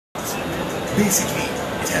Basically,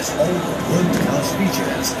 it has all the world-class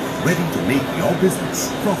features ready to make your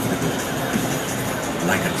business profitable.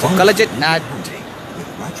 Like a ColorJet at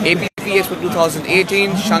APPPEXPO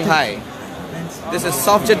 2018 Shanghai. This is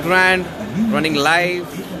SoftJet brand running live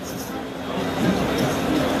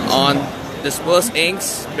on dispersed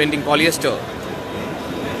inks printing polyester.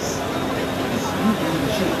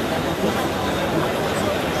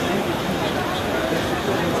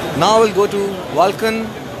 Now we'll go to Vulcan,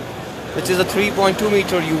 which is a 3.2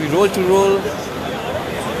 meter UV roll to roll,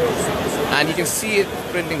 and you can see it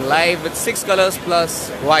printing live with 6 colors plus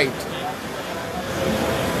white.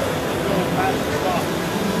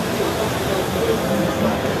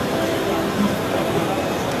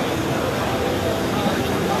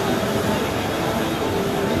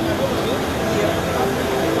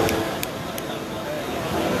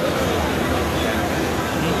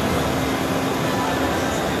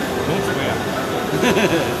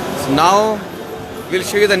 So now we'll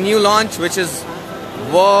show you the new launch, which is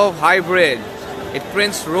Verve Hybrid. It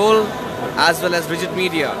prints roll as well as rigid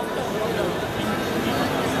media.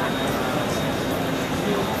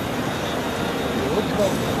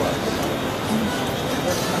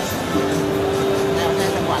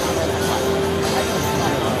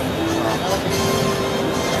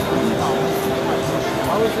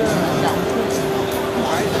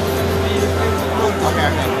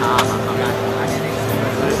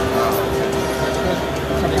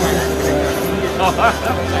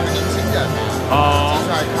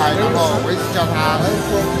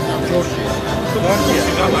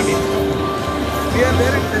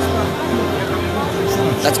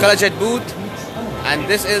 That's ColorJet booth, and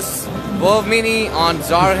this is Verve Mini on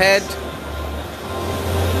Czar head.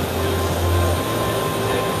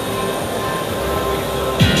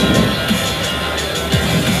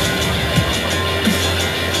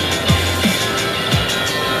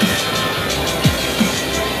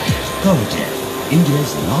 ColorJet,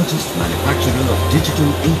 India's largest manufacturer of digital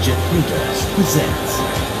inkjet printers, presents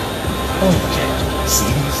APPPEXPO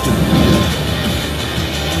Series 2.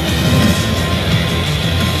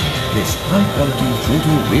 This high-quality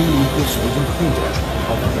photo real solvent printer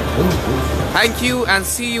offers a whole host. Thank you, and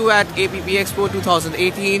see you at APPPEXPO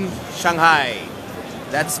 2018 Shanghai.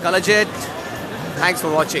 That's ColorJet. Thanks for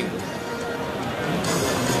watching.